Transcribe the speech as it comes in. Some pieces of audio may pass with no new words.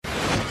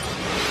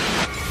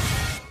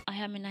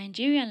am a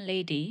Nigerian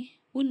lady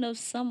who knows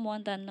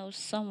someone that knows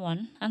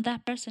someone, and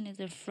that person is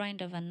a friend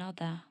of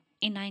another.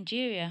 In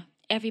Nigeria,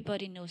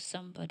 everybody knows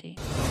somebody.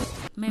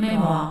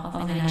 Memoir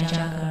of a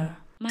Nigerian girl.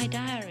 My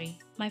diary,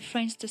 my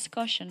friend's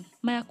discussion,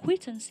 my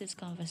acquaintances'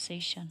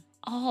 conversation,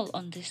 all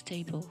on this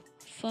table.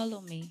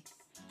 Follow me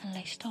and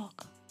let's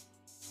talk.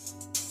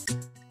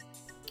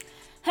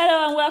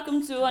 Hello and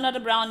welcome to another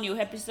brand new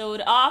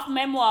episode of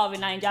Memoir of a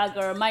Nigerian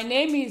Girl. My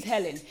name is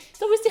Helen.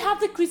 So we still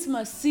have the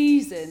Christmas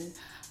season.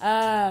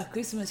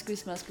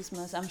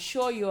 Christmas. I'm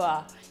sure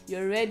you're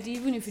ready,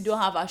 even if you don't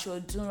have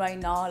actual doing right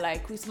now,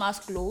 like Christmas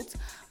clothes.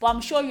 But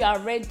I'm sure you are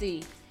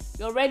ready.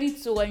 You're ready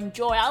to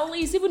enjoy, at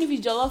least even if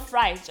it's jollof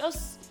rice.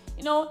 Just,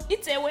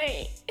 eat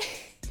away.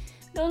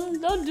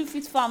 Don't do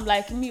fit farm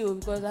like me,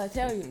 because I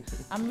tell you,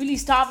 I'm really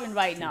starving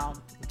right now.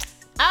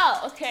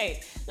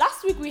 Okay.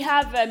 Last week we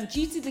have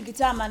GT the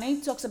Guitar Man, and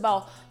he talks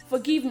about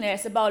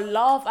forgiveness, about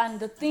love, and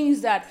the things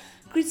that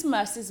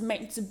Christmas is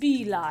meant to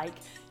be like.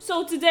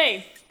 So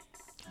today,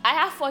 I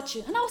have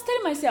Fortune, and I was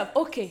telling myself,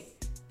 okay,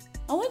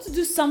 I want to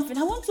do something.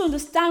 I want to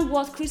understand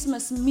what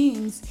Christmas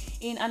means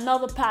in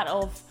another part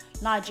of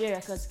Nigeria,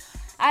 because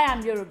I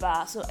am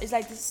Yoruba, so it's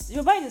like this.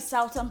 Yoruba is the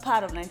southern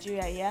part of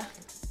Nigeria, yeah?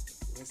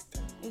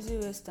 Western. Is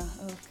it Western?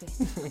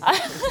 Okay.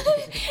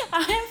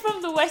 I am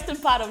from the western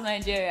part of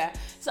Nigeria,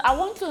 so I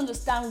want to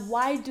understand,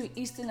 why do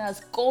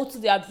Easterners go to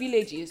their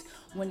villages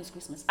when it's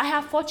Christmas? I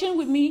have Fortune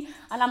with me,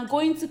 and I'm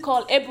going to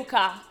call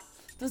Ebuka.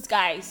 These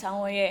guys,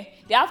 they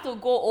have to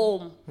go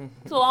home.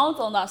 So I want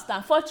to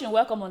understand. Fortune,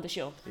 welcome on the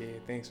show. Yeah,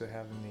 thanks for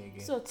having me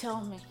again. So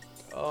tell me,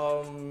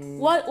 Um,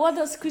 what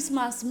does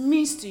Christmas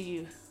mean to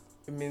you?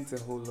 It means a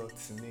whole lot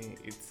to me.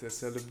 It's a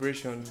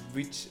celebration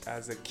which,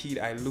 as a kid,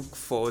 I look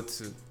forward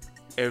to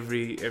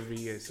every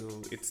year. So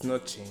it's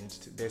not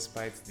changed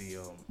despite the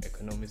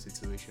economic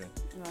situation.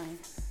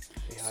 Right.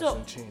 It So-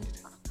 hasn't changed.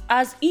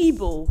 As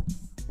Igbo,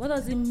 what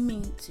does it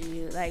mean to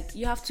you? Like,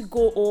 you have to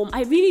go home.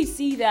 I really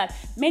see that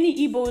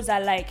many Igbos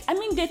are like,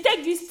 they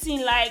take this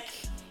thing like,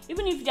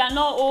 even if they are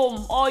not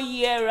home all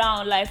year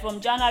round, like from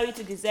January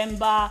to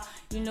December,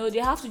 they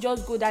have to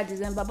just go that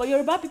December. But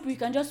Yoruba people, you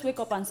can just wake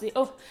up and say,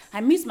 oh,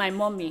 I miss my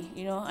mommy,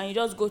 and you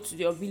just go to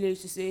your village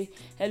to say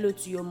hello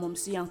to your mom,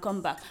 see, and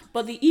come back.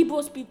 But the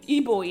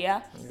Igbo,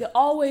 they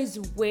always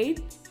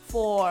wait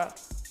for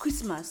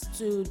Christmas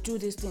to do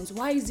these things.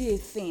 Why is it a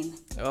thing?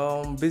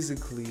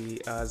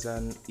 Basically, as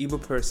an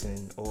Igbo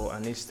person or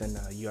an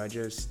Easterner, you are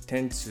just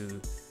tend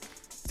to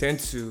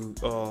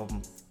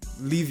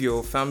leave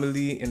your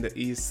family in the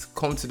east,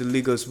 come to the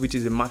Lagos, which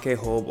is a market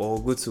hub,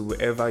 or go to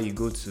wherever you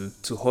go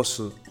to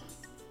hustle.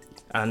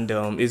 And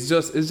it's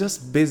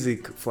just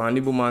basic for an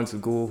Igbo man to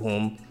go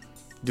home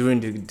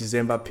during the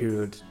December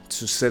period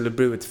to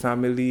celebrate with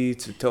family,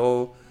 to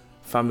tell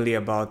family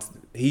about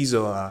his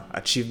or her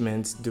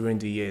achievements during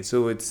the year.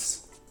 So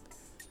it's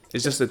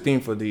just a thing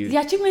for the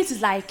achievement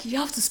is like, you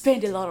have to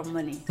spend a lot of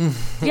money.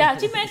 The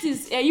achievement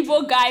is a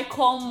Igbo guy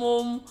come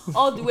home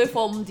all the way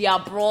from the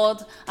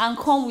abroad and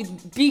come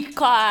with big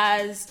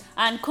cars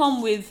and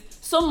come with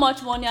so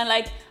much money, and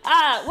like,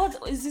 what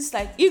is this,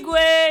 like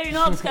Igwe,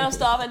 all this kind of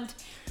stuff. And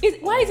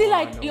why is it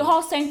like it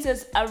all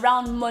centers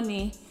around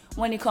money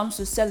when it comes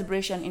to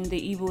celebration in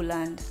the Igbo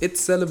land? It's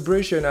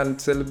celebration, and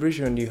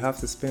celebration you have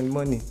to spend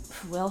money.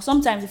 Well,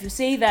 sometimes if you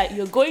say that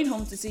you're going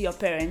home to see your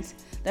parents,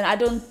 then I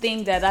don't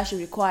think that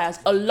actually requires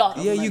a lot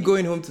of money. You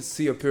going home to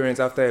see your parents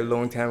after a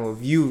long time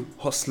of you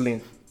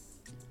hustling,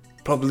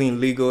 probably in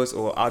Lagos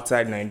or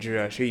outside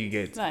Nigeria, sure you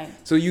get. Right.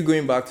 So you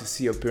going back to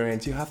see your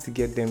parents, you have to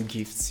get them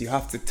gifts, you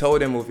have to tell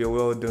them of your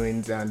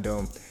well-doings, and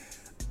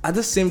at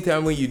the same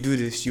time when you do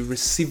this, you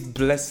receive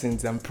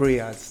blessings and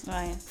prayers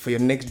for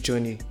your next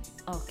journey.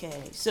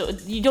 Okay, so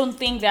you don't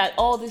think that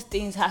all these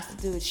things has to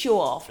do with show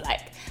off,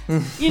 like,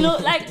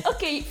 like,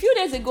 okay, a few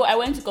days ago I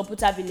went to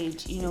Computer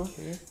Village,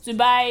 to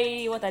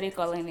buy, what are they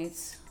calling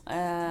it?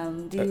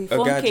 The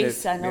phone gadget,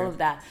 case and all of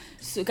that.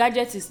 So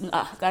gadgets.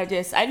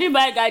 I didn't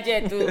buy a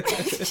gadget too.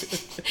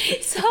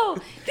 So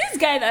this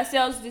guy that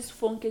sells this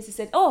phone case, he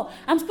said, oh,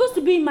 I'm supposed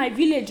to be in my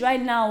village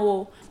right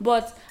now,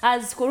 but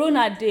as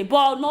Corona day,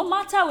 but no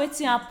matter what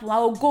happen, I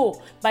will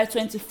go by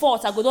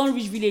 24th. I go don't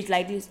reach village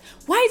like this.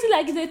 Why is it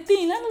like it's a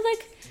thing? And I was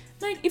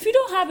like, if you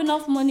don't have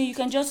enough money, you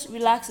can just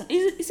relax. And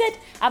he said,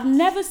 I've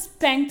never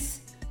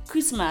spent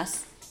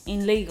Christmas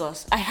in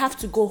Lagos. I have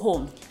to go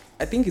home.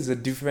 I think it's a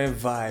different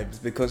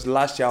vibe, because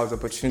last year I was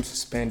opportunity to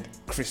spend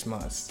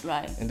Christmas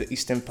in the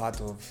eastern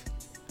part of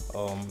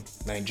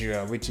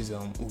Nigeria, which is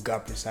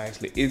Uga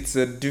precisely. It's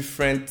a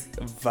different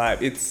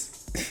vibe.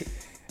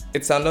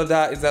 It's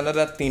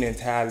another thing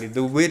entirely.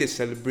 The way they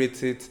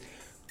celebrate it,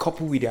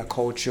 coupled with their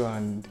culture,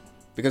 and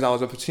because I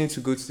was opportunity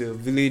to go to the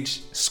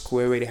village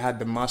square where they had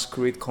the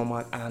masquerade come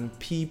out, and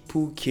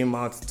people came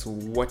out to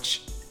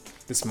watch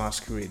this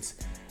masquerades.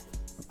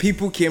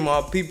 People came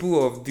out,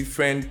 people of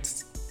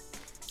different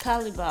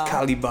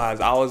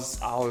calibers. I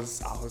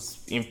was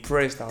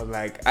impressed. I was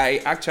like, I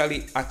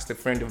actually asked a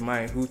friend of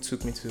mine who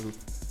took me to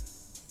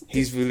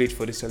his village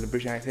for the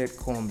celebration. I said,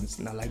 come, it's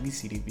not like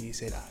this CDB. He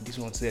said, this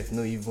one said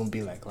no even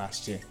be like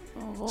last year.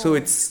 So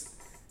it's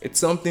It's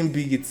something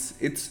big.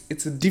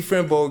 It's a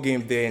different ball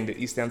game there in the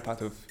eastern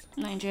part of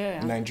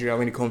Nigeria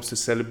when it comes to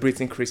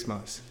celebrating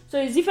Christmas. So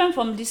it's different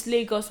from this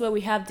Lagos where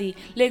we have the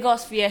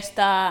Lagos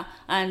Fiesta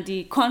and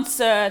the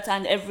concert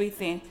and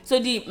everything. So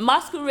the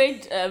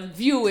masquerade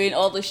viewing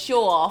or the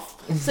show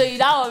off. So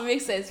that one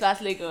makes sense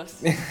past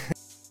Lagos.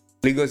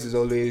 Lagos is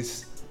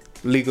always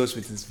Lagos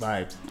with its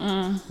vibes.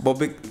 But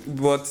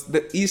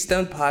the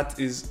eastern part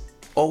is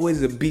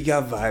always a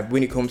bigger vibe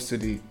when it comes to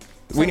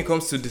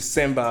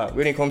December,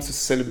 when it comes to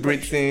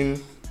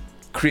celebrating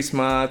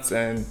Christmas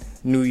and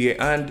New Year.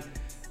 And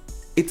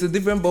it's a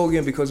different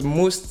ballgame because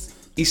most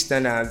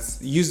Easterners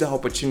use this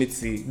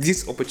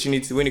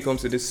opportunity when it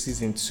comes to this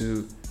season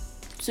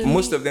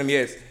most of them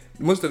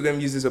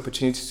use this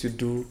opportunity to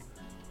do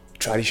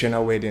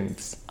traditional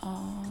weddings.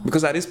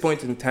 Because at this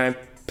point in time,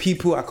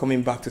 people are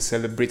coming back to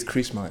celebrate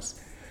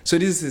Christmas. So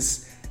this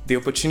is the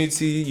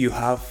opportunity you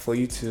have for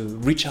you to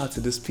reach out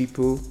to these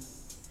people.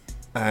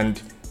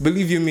 And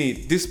believe you me,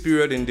 this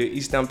period in the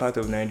eastern part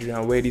of Nigeria,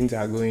 weddings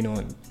are going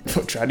on.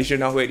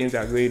 Traditional weddings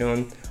are going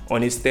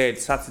on its third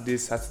Saturday.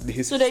 So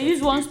they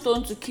use one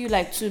stone to kill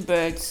like two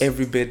birds.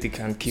 Every bird they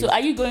can kill. So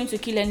are you going to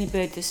kill any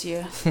bird this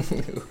year?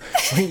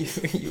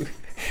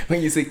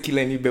 when you say kill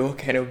any bird, what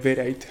kind of bird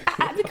are you talking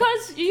about?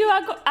 Because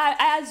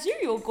I assume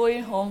you're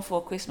going home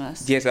for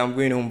Christmas. Yes, I'm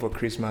going home for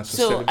Christmas.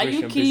 So are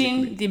you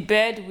killing the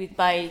bird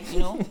by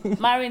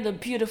marrying the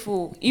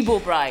beautiful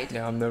Igbo bride?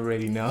 No, I'm not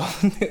ready now.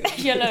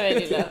 You're not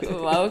ready now.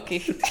 Oh, wow, okay.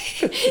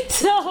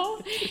 So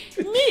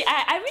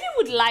I really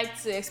would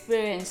like to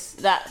experience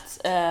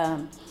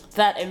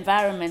that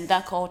environment,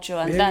 that culture,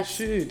 and that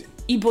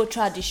Igbo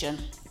tradition.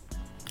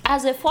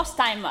 As a first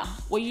timer,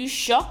 were you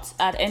shocked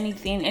at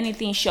anything?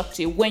 Anything shocked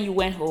you when you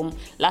went home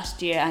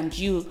last year and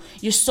you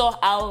saw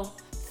how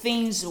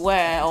things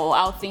were or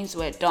how things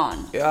were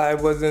done? Yeah, I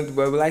wasn't.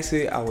 Well, will I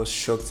say I was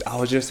shocked? I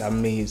was just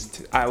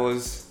amazed. I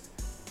was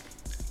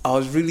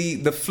really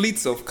the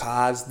fleets of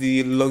cars,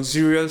 the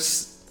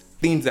luxurious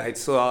things I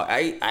saw.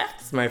 I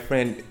asked my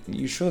friend,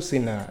 "You sure see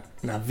na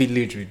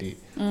village today?"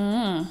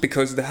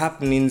 Because the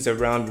happenings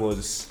around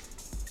was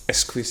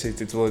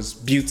exquisite. It was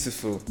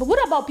beautiful. But what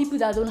about people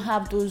that don't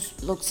have those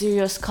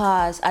luxurious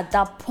cars at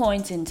that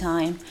point in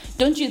time?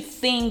 Don't you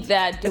think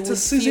that it's a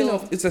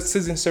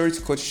season? Sorry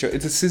to cut you short.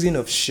 It's a season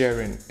of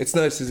sharing. It's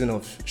not a season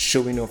of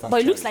showing off.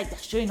 But it looks like they're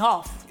showing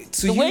off.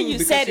 The way you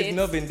said it.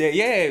 Not been there.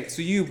 Yeah,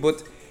 to you.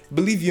 But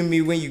believe you me,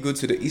 when you go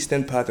to the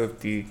eastern part of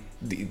the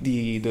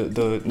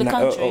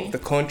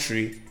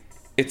country,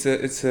 it's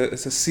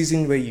a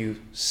season where you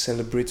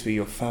celebrate with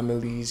your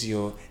families,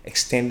 your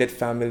extended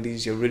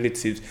families, your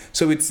relatives.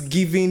 So it's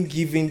giving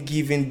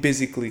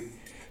basically.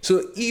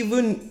 So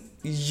even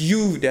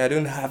you that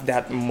don't have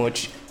that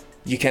much,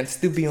 you can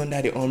still be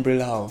under the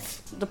umbrella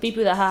of the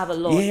people that have a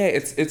lot. Yeah,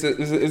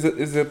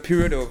 it's a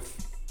period of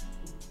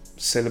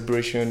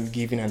celebration,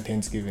 giving and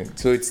thanksgiving.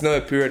 So it's not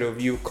a period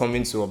of you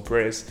coming to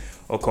oppress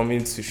or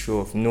coming to show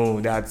off. No,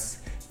 that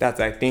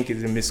I think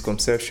is a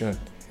misconception.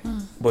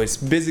 But it's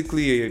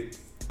basically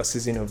a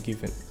season of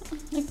giving.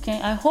 Okay,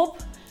 I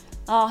hope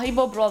our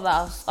Igbo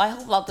brothers, I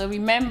hope that they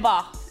remember.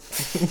 I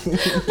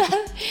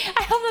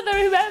hope that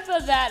they remember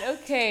that.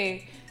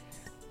 Okay.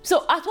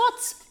 So at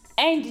what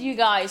end do you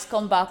guys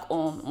come back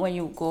home when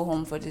you go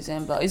home for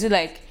December? Is it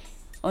like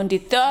on the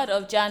 3rd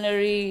of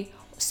January,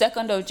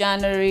 2nd of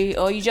January,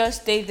 or you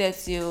just stay there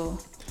till?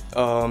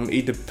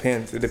 It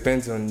depends. It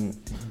depends on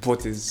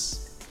what is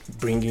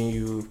bringing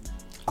you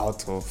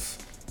out of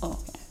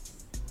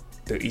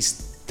the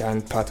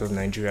eastern part of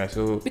Nigeria.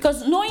 So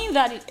because knowing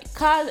that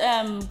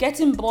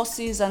getting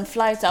buses and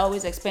flights are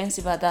always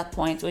expensive at that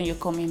point when you're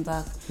coming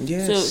back.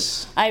 Yes.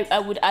 So I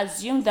would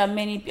assume that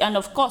and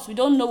of course we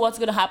don't know what's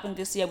going to happen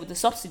this year with the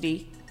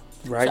subsidy.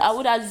 Right. So I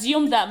would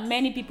assume that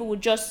many people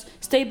would just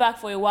stay back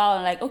for a while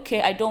and like,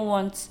 okay, I don't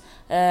want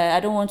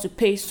to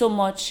pay so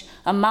much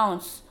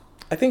amounts.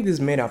 I think these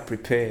men are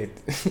prepared.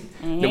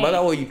 No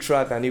matter what you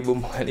try at an Igbo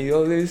man, he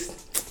always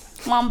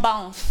one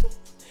bounce.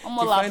 I'm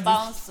all like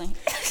bouncing.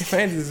 He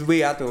finds his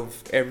way out of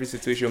every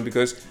situation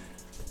because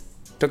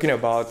talking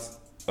about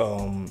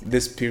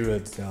this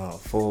period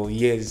for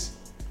years,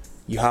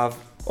 you have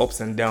ups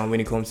and downs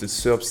when it comes to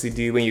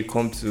subsidy,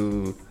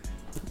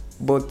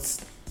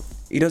 but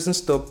it doesn't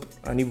stop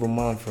an Igbo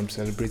man from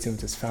celebrating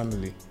with his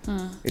family.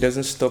 It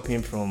doesn't stop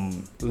him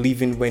from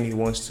leaving when he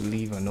wants to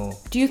leave and all.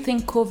 Do you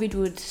think COVID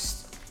would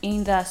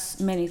hinder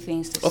many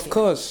things this year? Of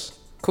course.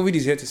 COVID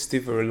is here to stay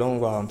for a long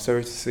while, I'm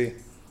sorry to say.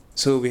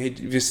 So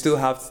we still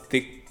have to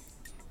take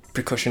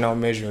precautionary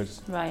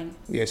measures. Right.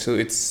 Yeah, so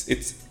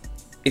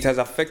it has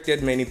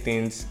affected many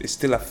things. It's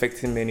still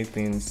affecting many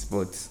things,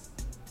 but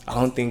I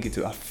don't think it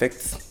will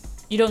affect.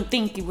 You don't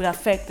think it would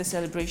affect the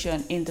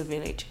celebration in the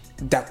village?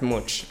 That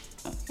much.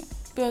 Okay.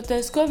 But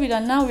there's COVID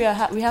and now we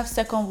have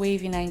second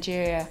wave in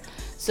Nigeria.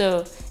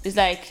 So it's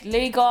like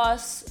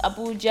Lagos,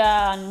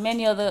 Abuja and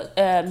many other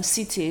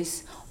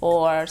cities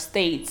or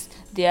states,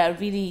 they are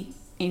really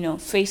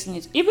facing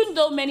it. Even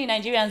though many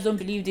Nigerians don't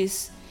believe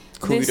this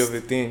COVID of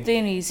a thing.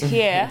 Thing is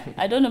here.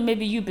 I don't know,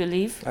 maybe you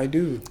believe. I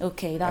do.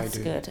 Okay, that's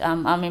good.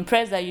 I'm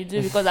impressed that you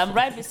do, because I'm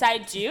right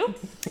beside you.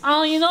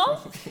 You know.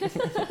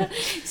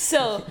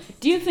 So,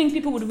 do you think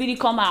people would really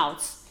come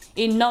out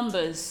in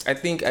numbers? I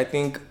think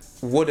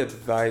what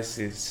advice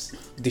is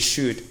they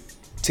should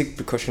take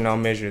precautionary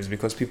measures,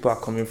 because people are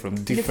coming from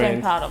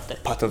different part of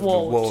the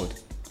world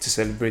to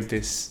celebrate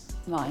this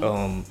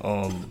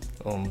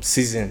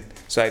season.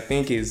 So I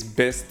think it's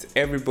best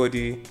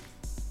everybody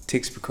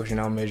takes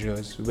precautionary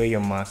measures. Wear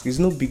your mask. It's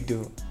no big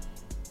deal.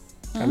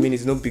 I mean,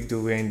 it's no big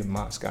deal wearing the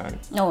mask and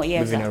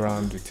moving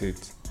around with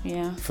it.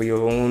 Yeah. For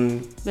your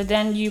own. But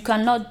then you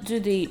cannot do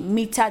the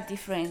meter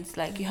difference.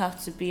 Like, you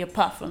have to be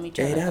apart from each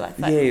other.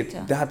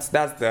 That's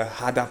the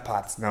harder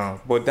part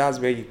now. But that's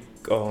where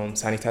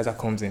sanitizer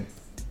comes in.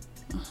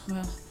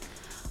 Well,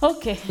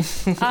 okay.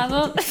 I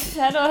don't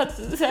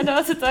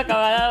want to talk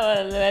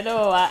about that. I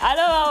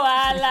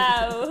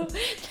don't want.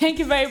 Thank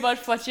you very much,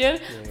 Fortune,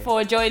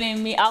 for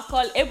joining me. I'll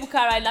call Ebuka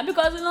right now,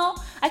 because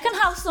I can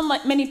have so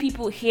many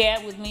people here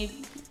with me.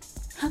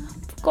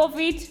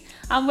 COVID.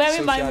 I'm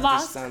wearing my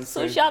mask,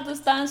 social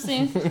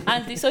distancing,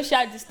 and the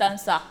social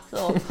distancer.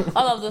 So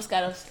all of those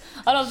kind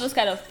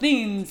of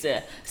things.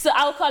 So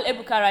I'll call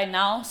Ebuka right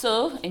now.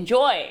 So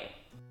enjoy.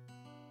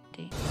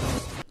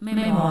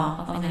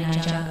 Memoir of a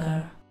Naija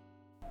Girl.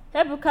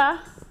 Ebuka.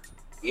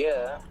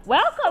 Yeah.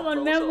 Welcome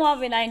on Memoir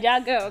of a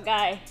Naija Girl,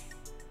 guy.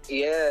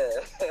 Yeah.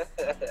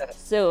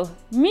 So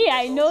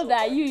I know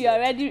that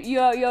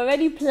you're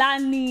already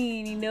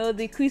planning,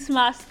 the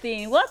Christmas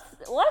thing.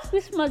 What's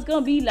Christmas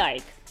gonna be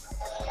like?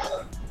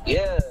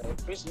 Yeah,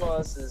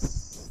 Christmas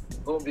is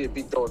gonna be a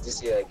bit dull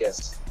this year, I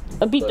guess.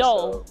 A bit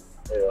dull.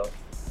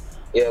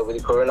 Yeah, with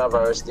the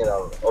coronavirus thing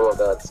and all of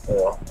that.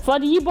 For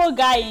the Igbo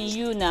guy in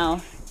you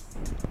now.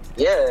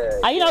 Yeah.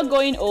 Are you not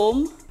going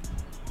home?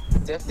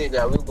 Definitely,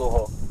 I will go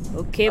home.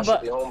 Okay, I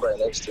should be home by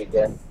next week.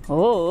 Yeah.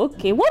 Oh,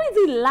 okay. What is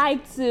it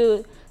like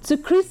to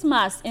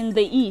Christmas in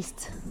the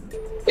East?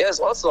 Yeah,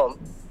 it's awesome.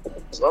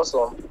 It's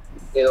awesome.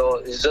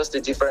 It's just a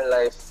different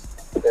life.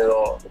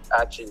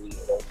 Actually,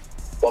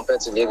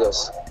 compared to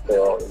Lagos,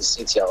 the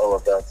city and all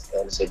of that.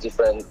 And it's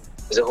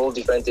a whole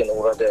different thing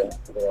over there.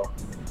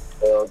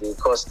 The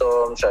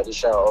custom,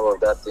 tradition, all of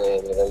that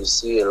thing. You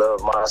see a lot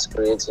of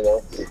masquerades.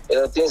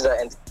 Things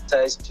that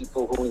entice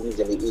people who live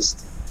in the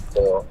East.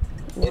 Wow.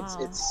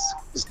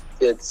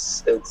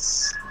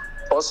 It's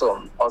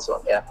awesome,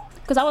 yeah.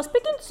 Because I was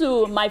speaking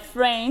to my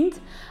friend,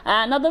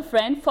 another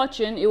friend,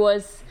 Fortune.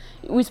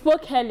 We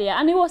spoke earlier,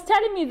 and he was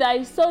telling me that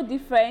it's so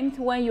different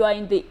when you are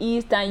in the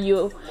East and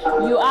you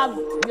have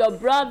your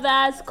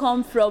brothers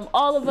come from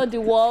all over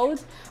the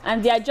world,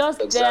 and they are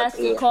just there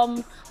to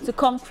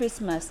come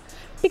Christmas.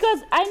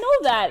 Because I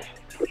know that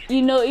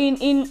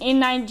in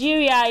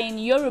Nigeria, in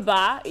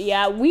Yoruba,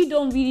 we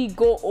don't really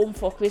go home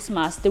for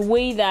Christmas the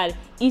way that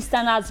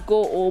Easterners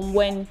go home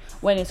when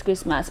it's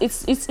Christmas.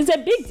 It's a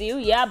big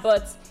deal,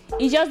 but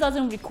it just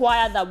doesn't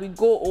require that we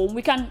go home.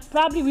 We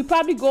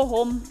probably go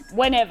home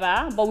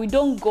whenever, but we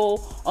don't go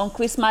on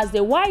Christmas Day.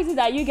 Why is it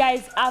that you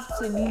guys have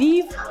to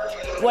leave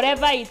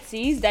whatever it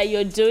is that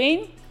you're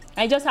doing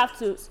and just have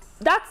to?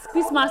 That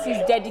Christmas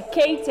is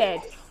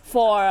dedicated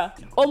for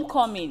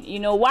homecoming.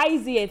 Why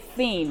is it a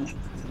thing?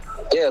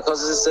 Yeah,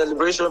 because it's a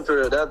celebration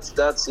period.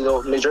 That's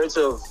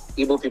majority of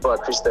Igbo people are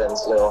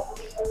Christians,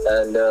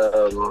 and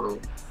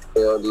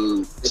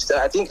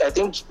I think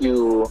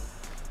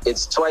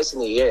it's twice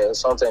in a year.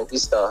 Sometimes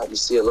Easter, you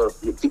see a lot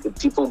of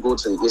people go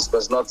to the East, but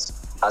it's not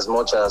as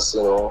much as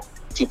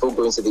people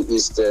going to the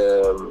East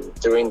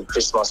during the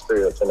Christmas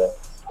period.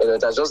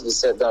 It has just been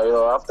said that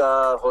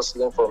after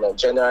hustling from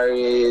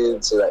January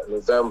to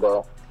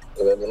November,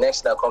 the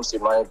next thing that comes to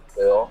mind,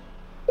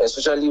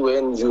 especially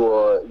when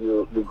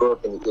you grow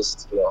up in the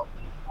East, a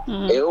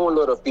whole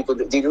lot of people.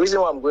 The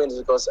reason why I'm going is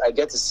because I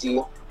get to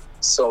see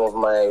some of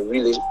my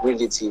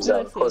relatives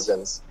and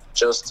cousins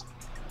just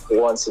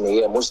once in a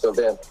year. Most of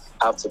them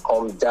have to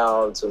come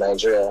down to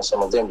Nigeria.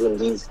 Some of them don't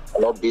live,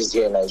 are not based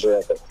here in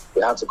Nigeria, but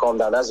they have to come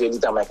down. That's the only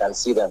time I can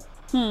see them.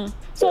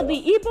 So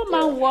the Igbo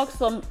man works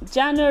from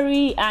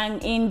January, and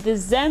in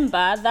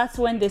December, that's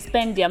when they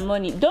spend their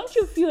money. Don't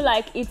you feel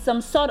like it's some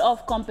sort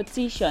of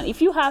competition?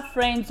 If you have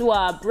friends who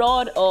are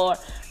abroad or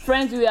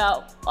friends who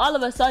are all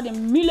of a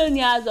sudden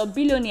millionaires or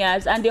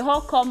billionaires, and they all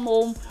come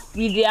home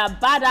with their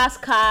badass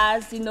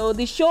cars,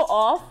 they show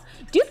off.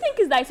 Do you think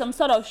it's like some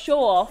sort of show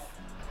off?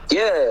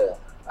 Yeah,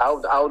 I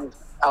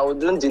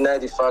wouldn't deny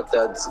the fact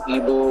that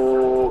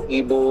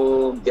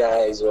Igbo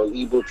guys or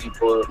Igbo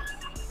people,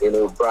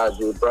 brag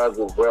with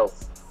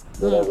wealth,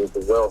 with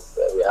the wealth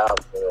that we have.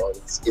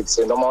 It's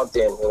a normal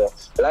thing.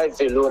 Life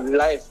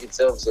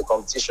itself is a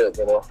competition.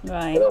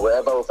 Right.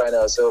 Wherever we find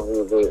ourselves,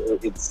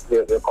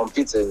 we're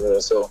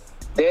competing. So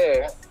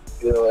there,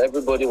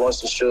 everybody wants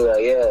to show that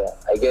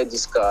I get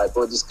this car, I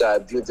bought this car, I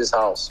built this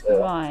house.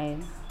 Right.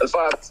 In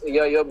fact,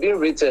 you're being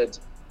rated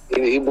in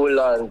Igbo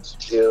land,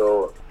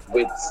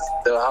 with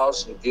the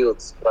house you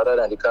built rather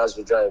than the cars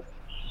you drive.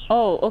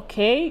 Oh,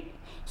 okay.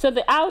 So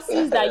the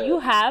houses that you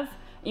have,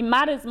 it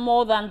matters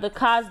more than the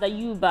cars that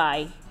you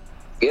buy.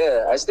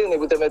 Yeah, I stay in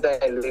Ebute Metta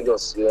in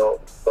Lagos,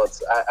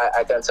 but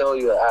I can tell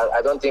you,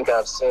 I don't think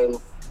I've seen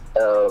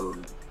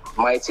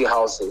mighty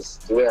houses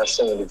the way I've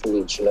seen in the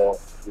village,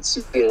 It's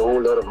a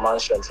whole lot of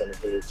mansions in the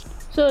village.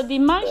 So the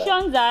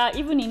mansions are,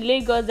 even in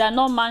Lagos, they are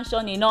not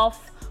mansion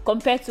enough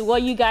compared to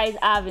what you guys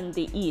have in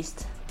the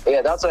East.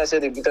 Yeah, that's why I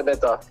said Ebute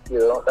Metta,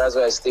 that's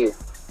where I stay.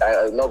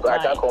 I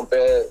can't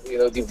compare,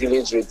 the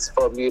village with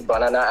probably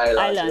Banana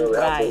Island. We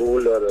have a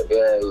whole lot of,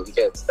 you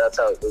get, that's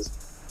how it is.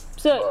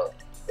 So,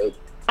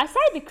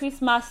 aside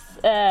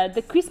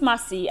the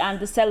Christmassy and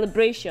the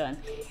celebration,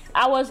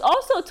 I was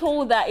also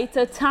told that it's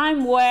a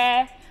time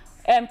where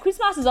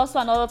Christmas is also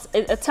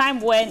a time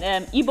when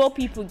Igbo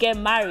people get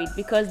married,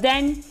 because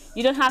then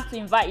you don't have to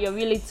invite your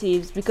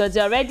relatives because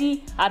they're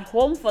already at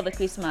home for the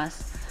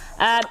Christmas.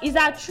 Is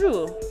that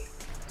true?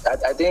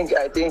 I think,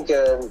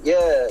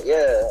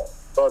 yeah.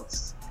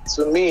 But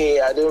to me,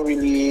 I don't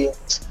really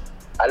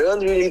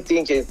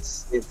think it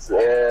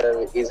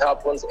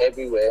happens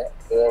everywhere,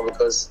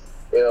 because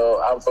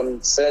I'm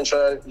from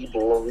Central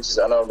Igbo, which is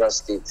Anambra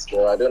State.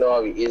 I don't know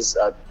how it is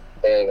at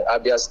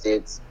Abia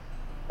State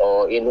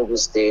or Enugu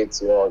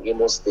State,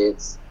 Imo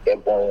State,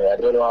 Ebonyi. I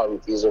don't know how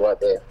it is over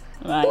there.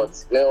 Right. But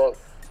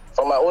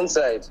from my own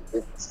side,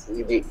 it's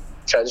the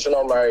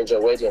traditional marriage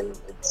or wedding.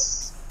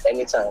 It's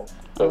anytime,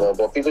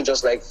 but people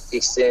just like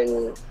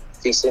fixing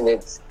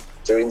it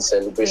during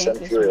celebration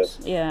period.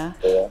 Yeah.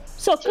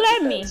 So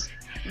clear me,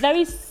 there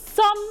is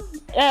some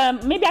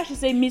maybe I should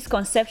say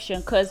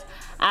misconception, because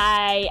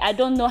I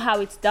don't know how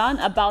it's done,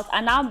 about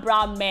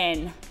Anambra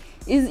men.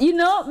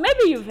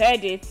 Maybe you've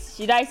heard it.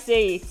 Should I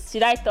say it?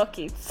 Should I talk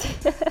it?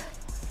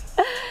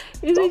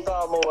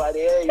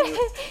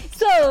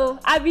 So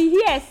I be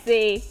here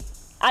say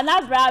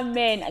Anambra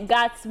men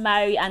got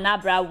marry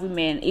Anambra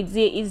women.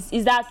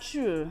 Is that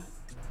true?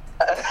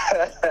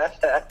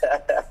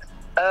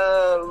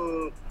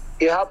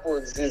 It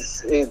happens.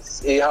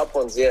 It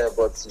happens, yeah.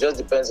 But it just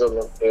depends on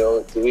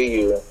the way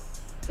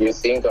you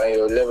think and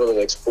your level of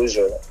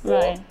exposure.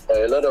 Right.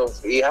 A lot of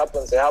it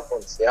happens.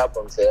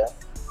 Yeah.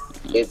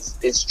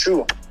 It's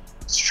true.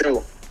 It's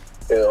true.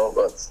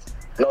 But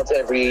not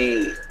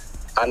every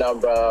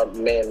Anambra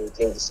men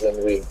think the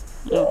same way.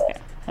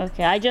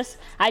 Okay. I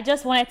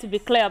just wanted to be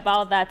clear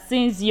about that,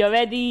 since you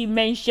already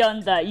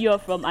mentioned that you're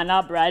from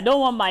Anambra. I don't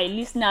want my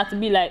listener to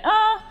be like,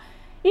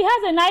 he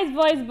has a nice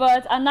voice,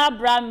 but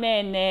Anambra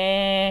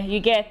men, you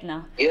get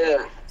now.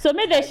 Yeah. So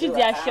maybe they shoot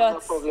their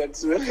shots. No problem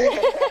too.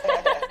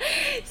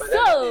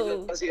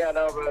 So.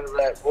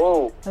 Like,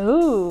 whoa.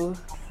 Ooh.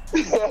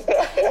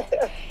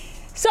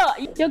 So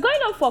you're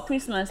going out for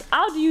Christmas.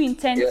 How do you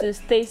intend to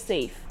stay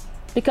safe?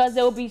 Because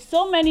there will be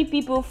so many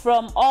people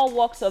from all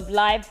walks of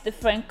life,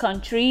 different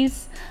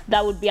countries,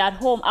 that would be at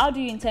home. How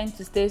do you intend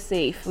to stay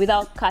safe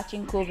without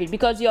catching COVID?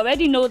 Because you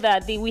already know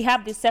that we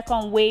have the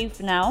second wave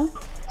now.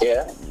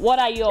 Yeah. What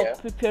are your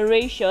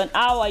preparation?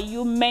 How are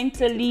you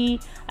mentally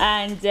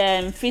and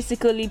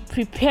physically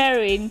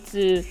preparing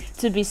to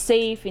be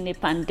safe in a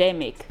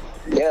pandemic?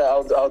 Yeah,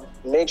 I'll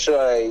make sure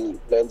I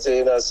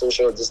maintain a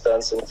social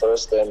distancing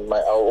first, and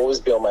I'll always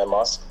be on my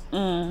mask.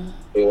 And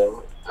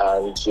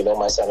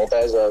my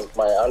sanitizer,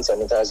 my hand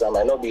sanitizer. I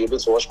might not be able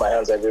to wash my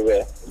hands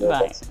everywhere,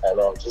 right. But I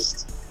know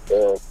just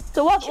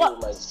so what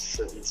my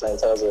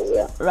sanitizers,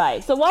 yeah.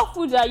 Right. So what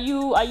food are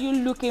you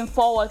looking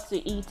forward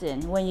to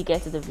eating when you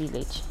get to the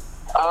village?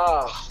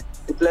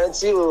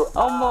 Plenty.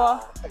 More.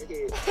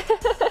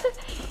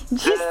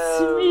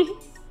 Just me.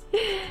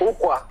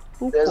 Ukwa.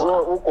 There's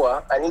one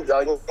ukwa. I need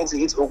to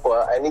eat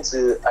ukwa. I need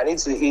to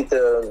eat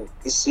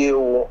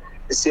isiewu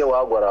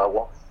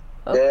agwara.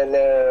 Then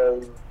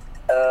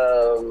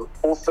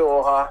ofe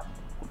oha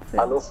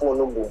and ofe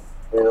onugbu.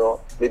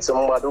 With some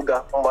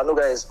mbaduga.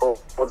 Mbaduga is called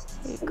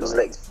it's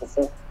like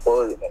fufu.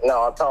 Or in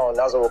our town,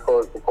 that's what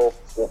we call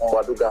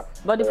mbaduga.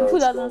 But the fufu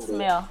doesn't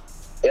smell.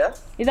 Yeah?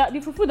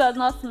 The fufu does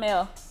not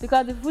smell,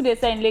 because the food they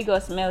say in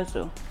Lagos smells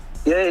too.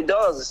 Yeah, it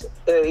does.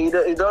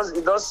 It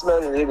does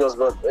smell in Lagos,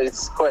 but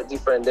it's quite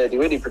different there. The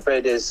way they prepare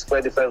it is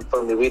quite different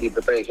from the way they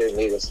prepare it here in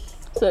Lagos.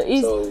 So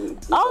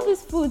all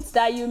these foods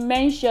that you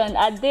mentioned,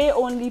 are they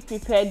only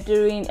prepared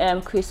during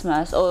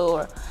Christmas,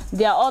 or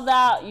there are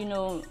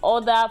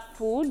other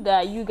food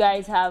that you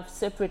guys have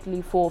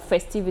separately for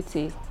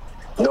festivity?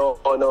 No,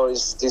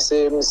 it's the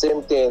same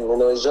thing.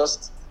 It's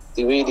just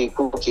the way they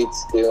cook it.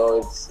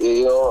 It's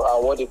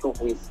and what they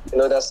cook with.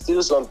 There's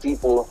still some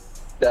people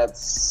that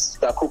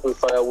cook with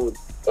firewood.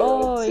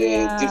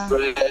 It's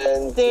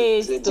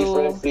a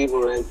different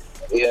flavor.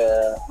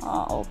 Yeah.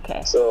 Oh,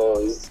 okay. So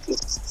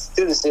it's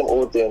still the same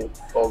old thing.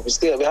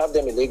 We have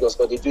them in Lagos,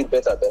 but they do it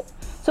better there.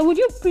 So would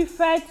you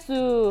prefer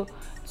to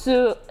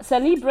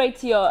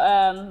celebrate your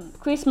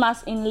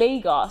Christmas in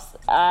Lagos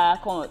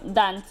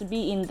than to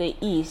be in the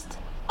East?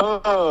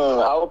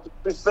 I would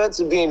prefer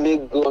to be in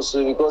Lagos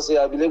because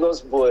I'm a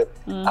Lagos boy.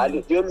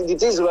 The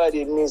things why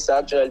they miss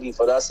actually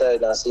for that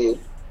side and say,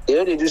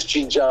 they do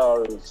street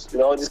jams,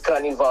 this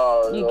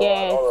carnival, and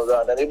all of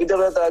that. And they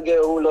better get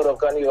a whole lot of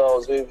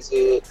carnivals where we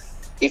say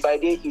if I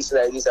did East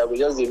like this, I would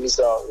just miss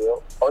out,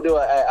 Although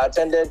I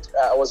attended,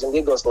 I was in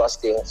Lagos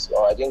last year,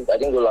 so I didn't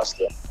go last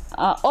year.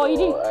 You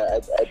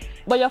didn't?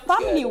 But your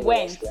family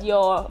went.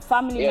 Your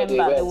family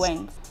member they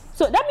went.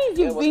 So that means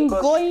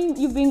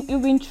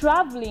you've been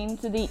traveling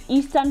to the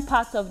eastern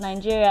part of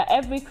Nigeria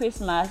every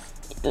Christmas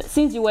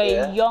since you were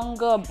a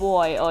younger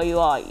boy, or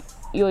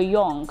you're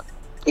young.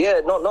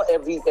 Yeah, not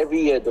every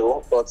year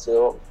though, but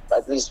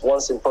at least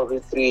once in probably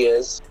 3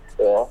 years,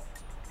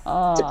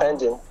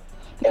 depending.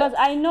 Because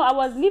I know I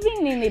was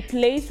living in a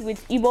place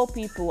with Igbo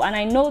people, and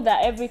I know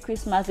that every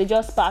Christmas they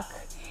just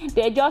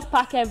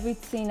pack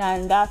everything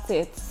and that's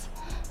it.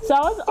 So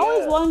I was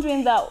always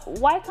wondering that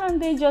why can't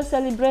they just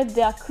celebrate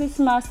their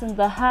Christmas in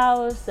the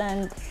house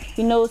and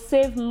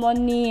save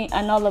money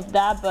and all of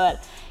that.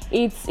 But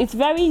it's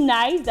very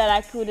nice that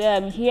I could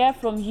hear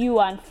from you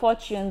and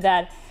Fortune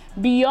that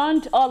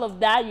beyond all of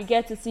that, you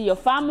get to see your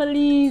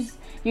families,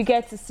 you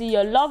get to see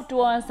your loved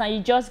ones, and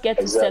you just get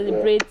to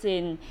celebrate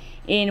in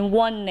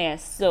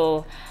oneness.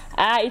 So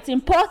it's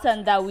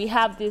important that we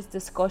have this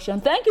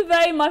discussion. Thank you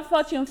very much,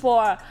 Fortune,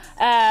 for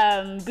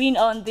being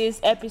on this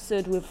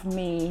episode with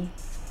me.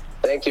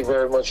 Thank you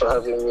very much for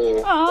having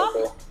me.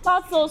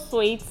 That's so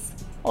sweet.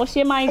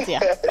 Oshe, my dear.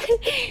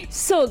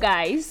 So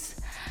guys,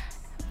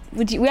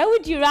 where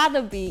would you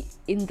rather be?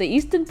 In the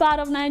eastern part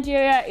of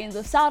Nigeria, in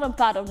the southern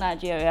part of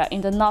Nigeria,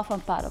 in the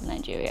northern part of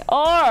Nigeria,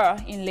 or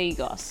in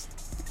Lagos?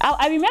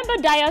 I remember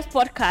Daya's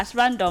podcast,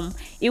 Random.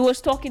 It was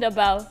talking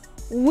about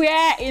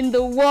where in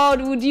the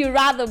world would you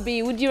rather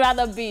be? Would you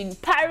rather be in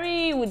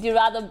Paris? Would you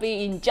rather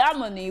be in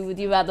Germany? Would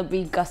you rather be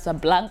in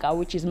Casablanca,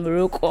 which is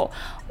Morocco?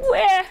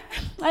 Where?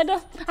 I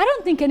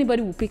don't think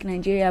anybody will pick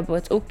Nigeria,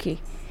 but okay.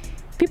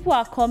 People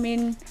are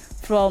coming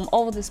from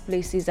all these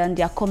places and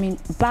they are coming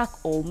back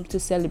home to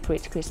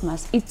celebrate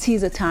Christmas. It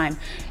is a time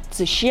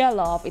to share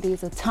love. It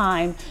is a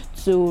time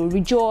to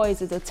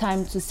rejoice. It's a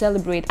time to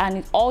celebrate, and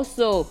it's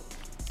also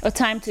a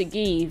time to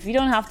give. You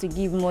don't have to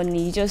give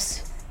money.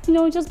 Just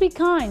be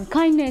kind.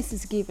 Kindness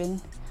is given.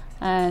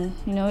 And,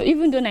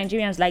 even though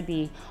Nigerians like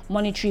the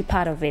monetary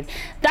part of it.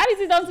 That is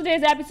it on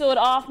today's episode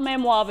of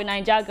Memoir of a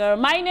Naija Girl.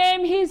 My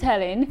name is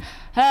Helen.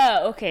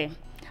 Okay.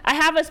 I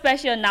have a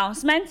special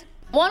announcement.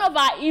 One of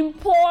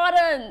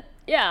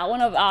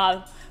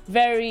our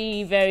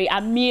very, very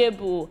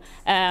amiable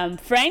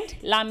friend,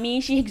 Lami,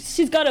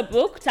 she's got a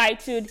book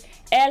titled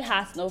El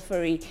Has No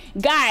Fury.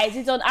 Guys,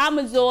 it's on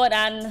Amazon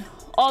and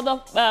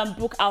other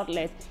book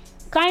outlets.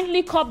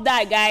 Kindly cop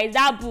that, guys.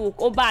 That book,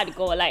 oh bad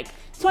girl,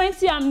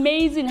 20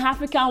 amazing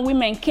African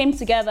women came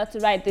together to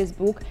write this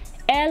book.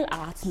 El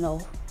Has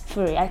No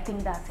Fury. I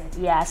think that's it.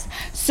 Yes.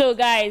 So,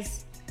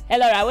 guys,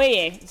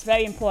 it's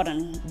very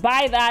important.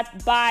 Buy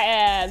that.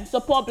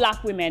 Support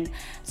Black women.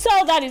 So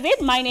that is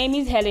it. My name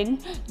is Helen.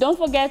 Don't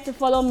forget to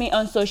follow me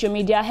on social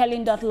media,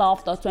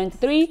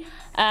 helen.love.23.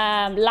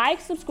 Like,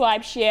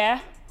 subscribe,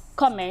 share,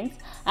 comment,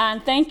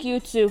 and thank you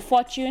to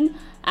Fortune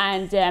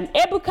and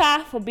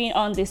Ebuka for being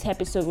on this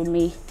episode with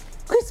me.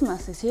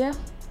 Christmas is here.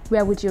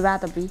 Where would you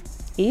rather be?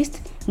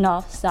 East,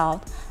 north,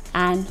 south,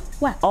 and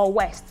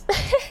west?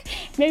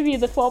 Maybe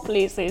the 4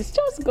 places.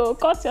 Just go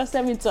cut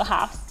yourself into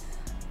half.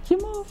 You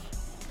move.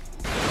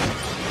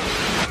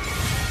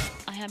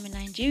 I am a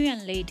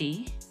Nigerian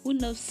lady who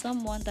knows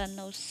someone that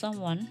knows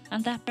someone,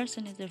 and that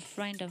person is a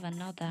friend of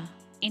another.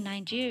 In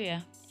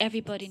Nigeria,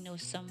 everybody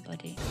knows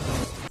somebody.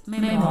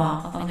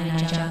 Memoir of a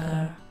Naija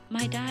Girl.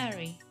 My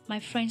diary, my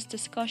friend's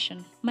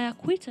discussion, my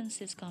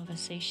acquaintances'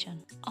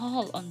 conversation,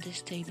 all on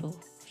this table.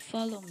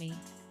 Follow me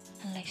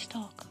and let's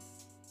talk.